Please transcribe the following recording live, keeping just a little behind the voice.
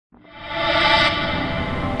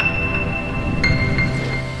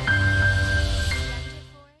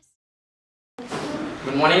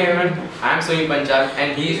morning everyone, I am Sohim Panchal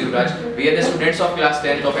and he is Yuvraj. We are the students of class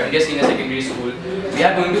 10th of MIISSION Senior Secondary School. We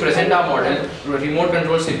are going to present our model, remote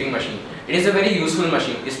control sweeping machine. It is a very useful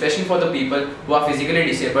machine, especially for the people who are physically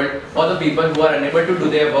disabled or the people who are unable to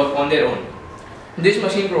do their work on their own. This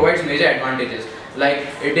machine provides major advantages like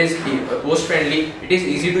it is host friendly, it is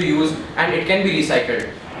easy to use and it can be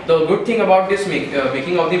recycled. The good thing about this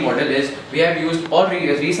making of the model is we have used all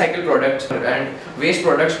recycled products and waste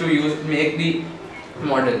products to make the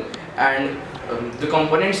model, and the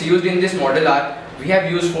components used in this model are we have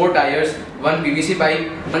used 4 tires, 1 PVC pipe,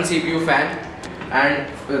 1 CPU fan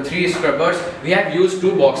and 3 scrubbers. We have used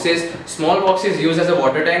 2 boxes, small boxes used as a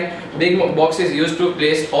water tank, big boxes used to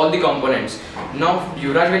place all the components. Now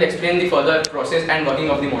Yuvraj will explain the further process and working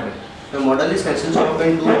of the model. The model is consisted of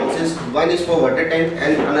 2 boxes. One is for water tank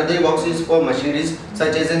and another box is for machineries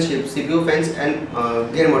such as CPU fans and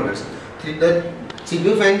gear motors. The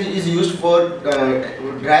CPU fan is used for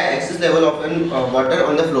dry access level of water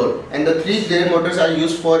on the floor, and the 3 gear motors are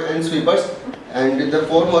used for sweepers, and the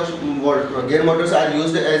 4 gear motors are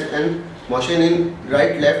used as an motion in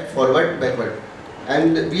right, left, forward, backward.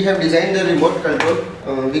 And we have designed the remote control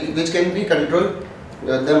which can be controlled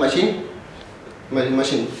the machine.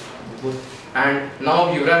 And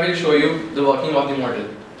now Yuvraj will show you the working of the model.